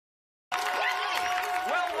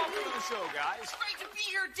show, guys. Great to be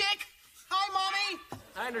here, Dick. Hi, Mommy.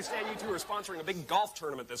 I understand you two are sponsoring a big golf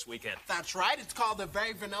tournament this weekend. That's right. It's called the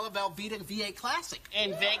Very Vanilla Velveeta V8 Classic.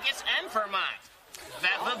 In Vegas and Vermont.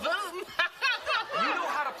 Va-va-voom. You know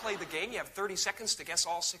how to play the game. You have 30 seconds to guess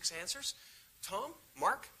all 6 answers. Tom,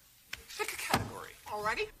 Mark, pick a category.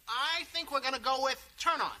 Alrighty. I think we're going to go with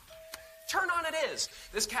Turn On. Turn On it is.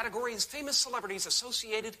 This category is famous celebrities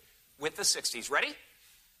associated with the 60s. Ready?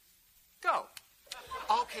 Go.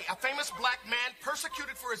 Okay, a famous black man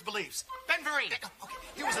persecuted for his beliefs. Ben Vereen. Okay,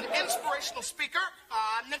 he was an inspirational speaker.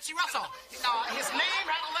 Nipsey Russell. His name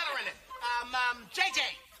had a letter in it. JJ.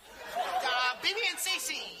 BB and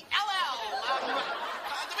CC. LL.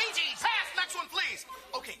 The Bee Gees. Pass, next one, please.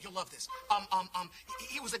 Okay, you'll love this.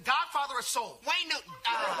 He was a godfather of soul. Wayne Newton.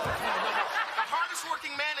 The hardest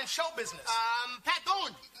working man in show business. Pat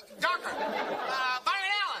Boone. Darker.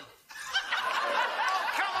 Byron Allen.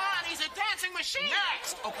 Oh, come on. He's a dancing machine.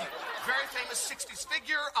 Next. Okay, very famous 60s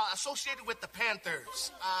figure associated with the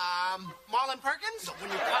Panthers. Marlon Perkins. So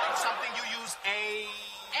when you clean something, you use a...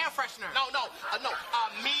 Air freshener. No.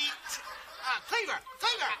 Meat. Cleaver.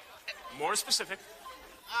 More specific.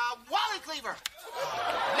 Wally Cleaver.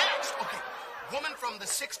 Next. Okay, woman from the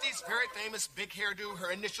 60s, very famous, big hairdo.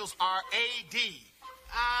 Her initials are A.D.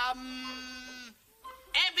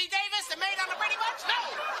 Ann B. Davis, the maid on the Brady Bunch? No!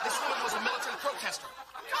 This woman was a militant protester.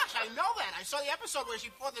 Gosh, I know that. I saw the episode where she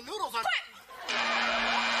poured the noodles on...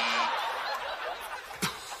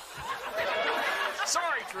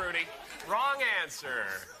 Sorry, Trudy. Wrong answer.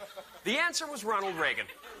 The answer was Ronald Reagan.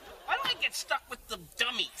 Why do I get stuck with the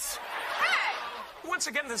dummies? Once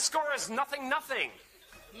again, the score is 0-0.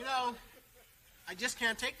 You know, I just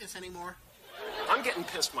can't take this anymore. I'm getting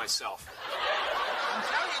pissed myself. I'm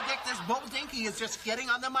telling you, Dick, this Bo Dinky is just getting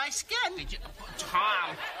under my skin.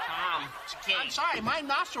 Tom, it's okay. I'm sorry, my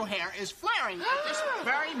nostril hair is flaring at this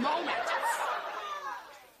very moment.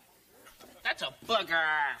 That's a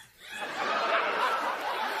booger.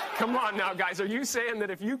 Come on now, guys. Are you saying that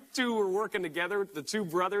if you two were working together, the two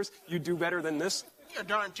brothers, you'd do better than this? You're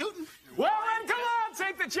darn tootin'. Well, then, come on.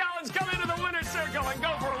 Take the challenge. Come into the winner's circle and go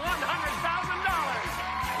for $100,000.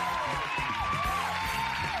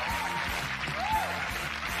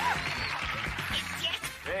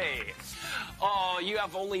 Hey. Oh, you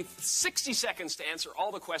have only 60 seconds to answer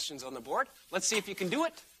all the questions on the board. Let's see if you can do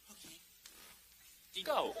it.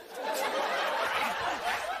 Go.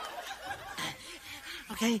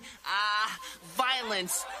 Okay,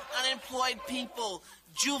 violence, unemployed people,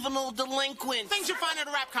 juvenile delinquents. Things you find at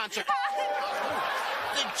a rap concert.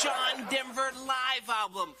 The John Denver live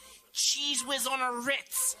album, Cheese Whiz on a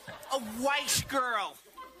Ritz, a white girl.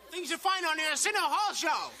 Things you find on the Arsenio Hall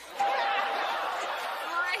show.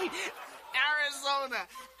 Great. Arizona,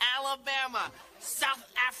 Alabama, South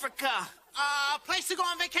Africa. Place to go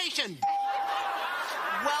on vacation.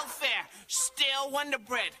 Welfare, stale Wonder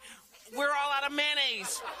Bread. We're all out of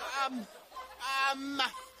mayonnaise.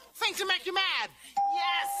 Things to make you mad.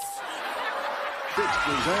 Yes! This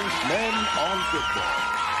presents Men on Football.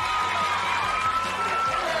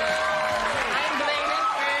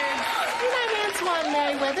 I'm Antoine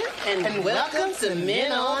Merriweather, and welcome to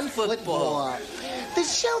Men on Football. The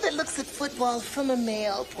show that looks at football from a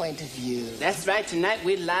male point of view. That's right, tonight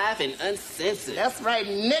we're live and uncensored. That's right,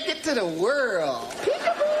 naked to the world.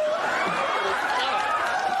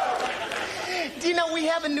 Do you know we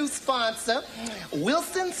have a new sponsor?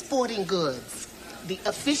 Wilson Sporting Goods, the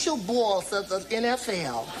official balls of the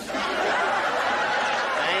NFL.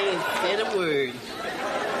 I ain't said a word.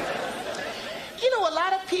 You know, a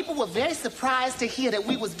lot of people were very surprised to hear that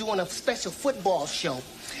we was doing a special football show.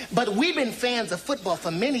 But we've been fans of football for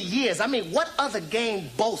many years. I mean, what other game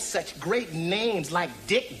boasts such great names like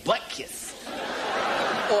Dick Butkus?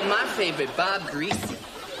 Or my favorite, Bob Greasy.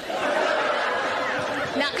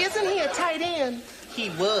 Now, isn't he a tight end? He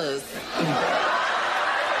was.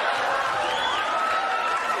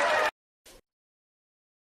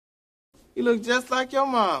 You look just like your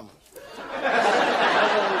mama.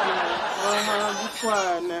 Be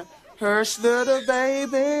quiet now. Hush, little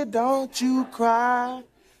baby, don't you cry.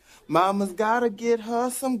 Mama's gotta get her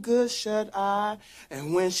some good shut-eye.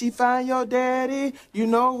 And when she find your daddy, you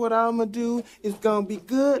know what I'ma do. It's gonna be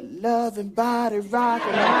good loving, body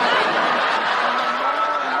rocking.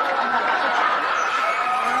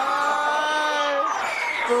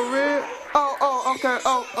 For real? Oh, okay.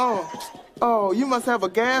 Oh, you must have a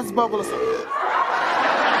gas bubble or something.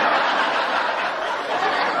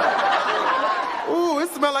 Ooh, it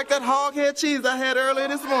smells like that hog head cheese I had earlier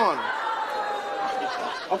this morning.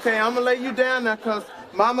 Okay, I'm gonna lay you down now, cause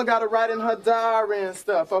Mama gotta write in her diary and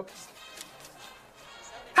stuff, okay?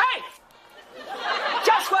 Hey!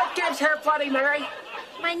 Just what gives here, Bloody Mary?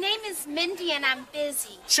 My name is Mindy, and I'm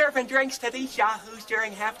busy. Serving drinks to these yahoos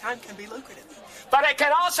during halftime can be lucrative. But it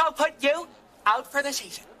can also put you out for the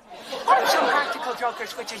season. Or some practical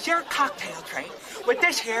jokers, which is your cocktail tray, with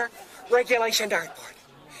this here regulation dartboard.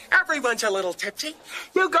 Everyone's a little tipsy.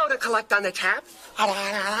 You go to collect on the tab.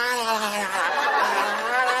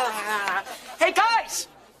 Hey, guys!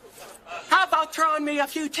 How about throwing me a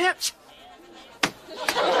few tips?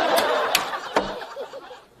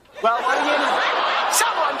 Well, what do you know?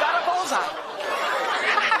 Someone got a bullseye.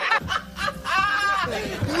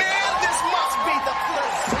 Man, this must be the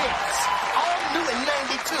Plaisance. All new in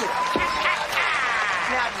 92.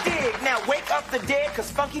 Now dig, now wake up the dead,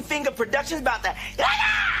 cause Funky Finger Productions about to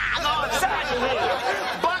go inside your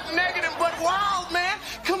head. Buck negative, but wild, man.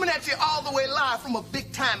 Coming at you all the way live from a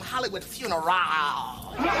big-time Hollywood funeral.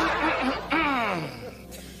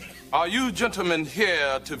 Are you gentlemen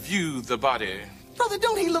here to view the body? Brother,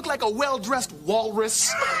 don't he look like a well-dressed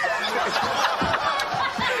walrus?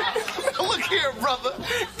 Look here, brother.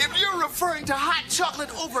 If you're referring to hot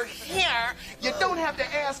chocolate over here, you don't have to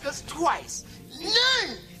ask us twice.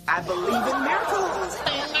 None. I believe in miracles.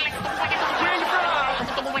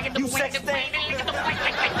 You sex thing.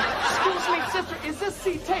 Excuse me, sister, is this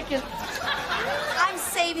seat taken? I'm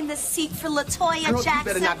saving the seat for LaToya Girl, Jackson. you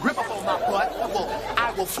better not grip up on my butt.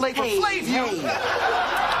 I will flavor flav you.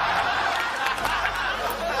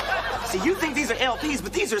 See, you think these are LPs,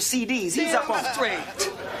 but these are CDs. He's up on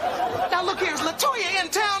straight. Now look here, is LaToya in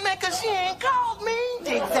town, man? Cause she ain't called me.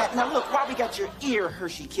 Dig that. Now look, while we got your ear,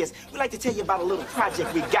 Hershey Kiss, we'd like to tell you about a little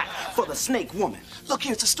project we got for the Snake Woman. Look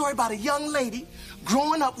here, it's a story about a young lady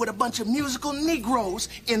growing up with a bunch of musical Negroes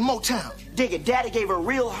in Motown. Dig it. Daddy gave her a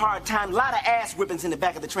real hard time. A lot of ass whippings in the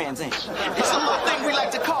back of the Trans Am. It's a little thing we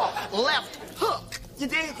like to call left hook. You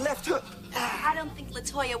dig? Left hook. I don't think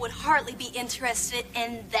LaToya would hardly be interested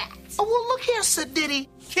in that. Oh, well, look here, Sadiddy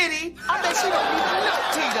Kitty. I bet she don't even know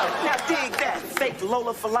Tito. Now dig that. Fake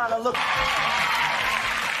Lola Falana look.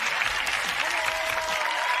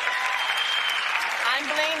 I'm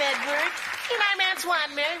Blaine Edward. And I'm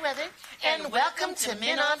Antoine Merriweather. And welcome to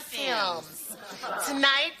Men on Films.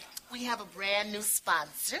 Tonight, we have a brand new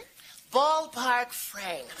sponsor, Ballpark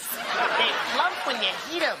Franks. They plump when you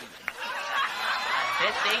heat them.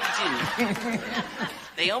 Bet they do.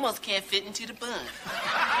 They almost can't fit into the bun.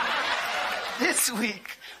 This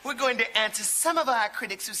week, we're going to answer some of our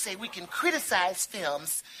critics who say we can criticize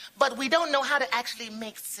films, but we don't know how to actually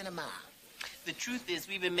make cinema. The truth is,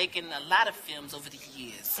 we've been making a lot of films over the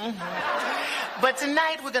years. But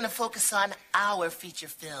tonight, we're going to focus on our feature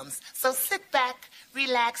films. So sit back,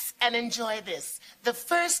 relax, and enjoy this. The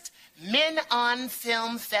first Men on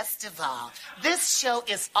Film Festival. This show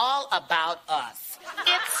is all about us.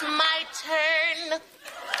 It's my turn.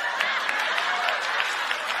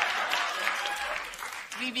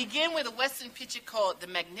 We begin with a Western picture called The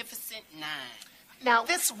Magnificent Nine. Now,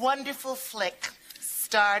 this wonderful flick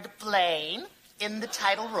starred Blaine in the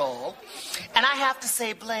title role. And I have to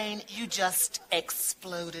say, Blaine, you just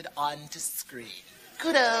exploded onto screen.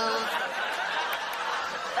 Kudos.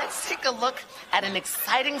 Let's take a look at an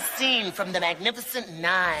exciting scene from The Magnificent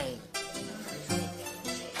Nine.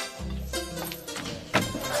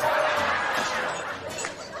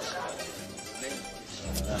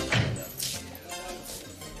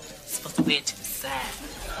 Supposed to wear it to the side.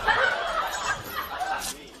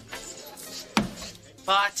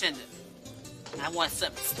 Bartender, I want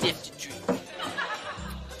something stiff to drink.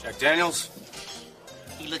 Jack Daniels?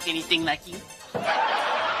 He look anything like you?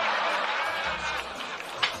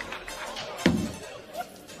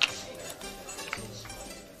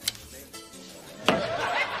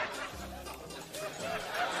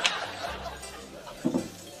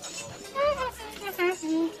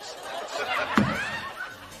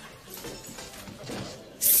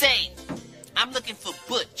 Say, I'm looking for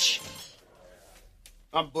Butch.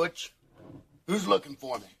 I'm Butch. Who's looking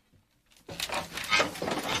for me?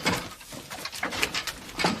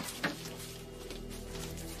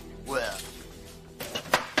 Well,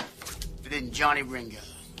 if it isn't Johnny Ringo.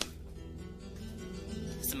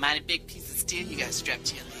 It's a mighty big piece of steel you got strapped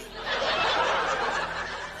to your leg.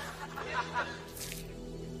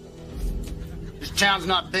 This town's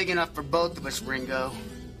not big enough for both of us, Ringo.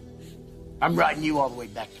 I'm riding you all the way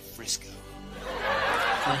back to Frisco.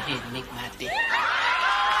 Go ahead and make my day.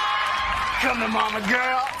 Come here, mama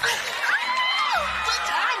girl. But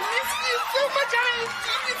I miss you so much. I ain't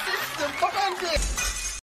seen you since the bondage.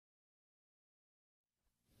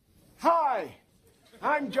 Hi,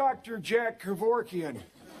 I'm Dr. Jack Kevorkian.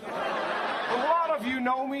 A lot of you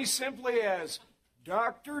know me simply as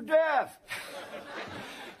Dr. Death.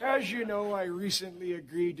 As As you know, I recently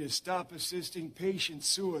agreed to stop assisting patient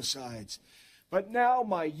suicides. But now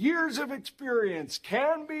my years of experience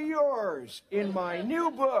can be yours in my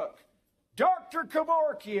new book, Dr.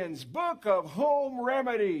 Kevorkian's Book of Home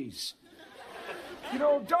Remedies. You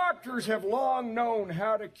know, doctors have long known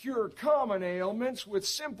how to cure common ailments with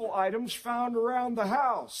simple items found around the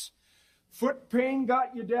house. Foot pain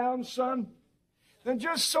got you down, son? Then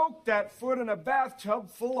just soak that foot in a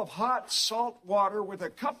bathtub full of hot salt water with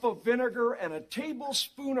a cup of vinegar and a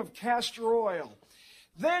tablespoon of castor oil.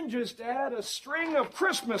 Then just add a string of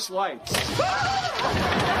Christmas lights.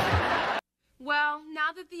 Well,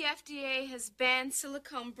 now that the FDA has banned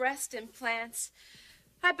silicone breast implants,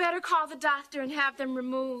 I better call the doctor and have them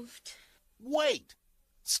removed. Wait!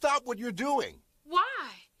 Stop what you're doing. Why?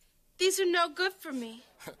 These are no good for me.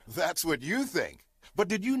 That's what you think. But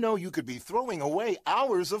did you know you could be throwing away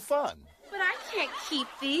hours of fun? But I can't keep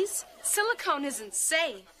these. Silicone isn't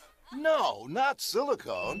safe. No, not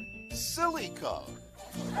silicone. Silicone.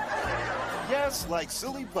 Yes, like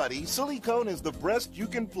Silly Putty, silicone is the breast you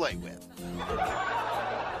can play with.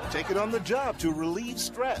 Take it on the job to relieve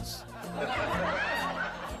stress.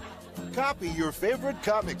 Copy your favorite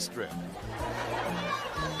comic strip.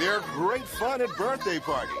 They're great fun at birthday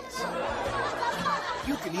parties.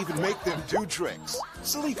 You can even make them do tricks.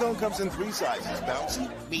 Silicone comes in 3 sizes: bouncy,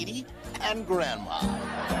 meaty, and grandma.